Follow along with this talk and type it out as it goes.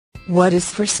What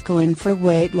is Forskolin for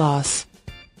weight loss?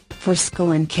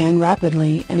 Forskolin can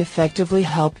rapidly and effectively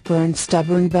help burn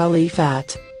stubborn belly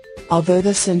fat. Although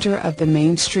the center of the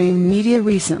mainstream media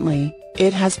recently,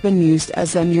 it has been used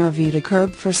as an Ayurvedic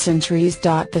herb for centuries.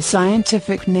 The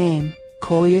scientific name,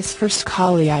 Coleus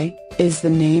forskohlii, is the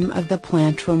name of the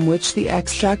plant from which the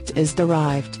extract is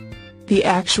derived. The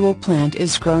actual plant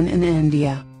is grown in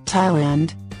India,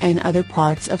 Thailand, and other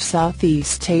parts of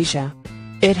Southeast Asia.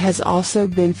 It has also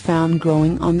been found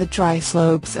growing on the dry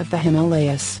slopes of the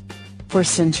Himalayas. For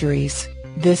centuries,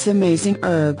 this amazing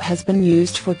herb has been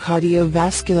used for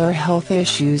cardiovascular health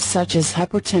issues such as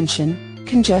hypertension,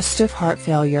 congestive heart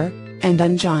failure, and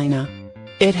angina.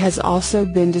 It has also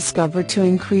been discovered to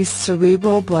increase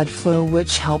cerebral blood flow,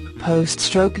 which help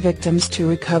post-stroke victims to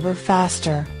recover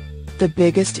faster. The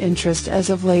biggest interest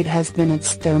as of late has been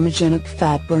its thermogenic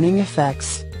fat-burning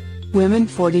effects. Women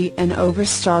 40 and over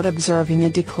start observing a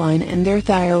decline in their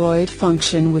thyroid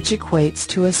function, which equates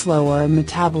to a slower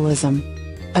metabolism.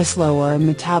 A slower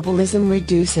metabolism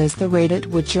reduces the rate at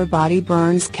which your body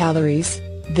burns calories.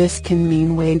 This can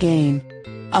mean weight gain.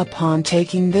 Upon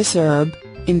taking this herb,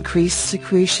 increased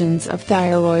secretions of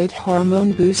thyroid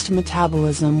hormone boost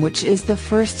metabolism, which is the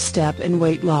first step in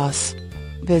weight loss.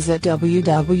 Visit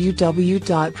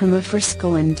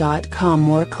www.forskolin.com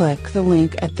or click the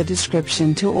link at the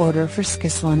description to order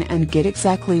Forskolin and get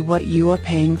exactly what you are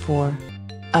paying for.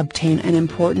 Obtain an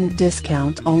important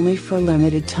discount only for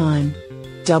limited time.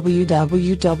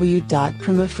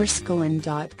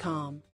 www.forskolin.com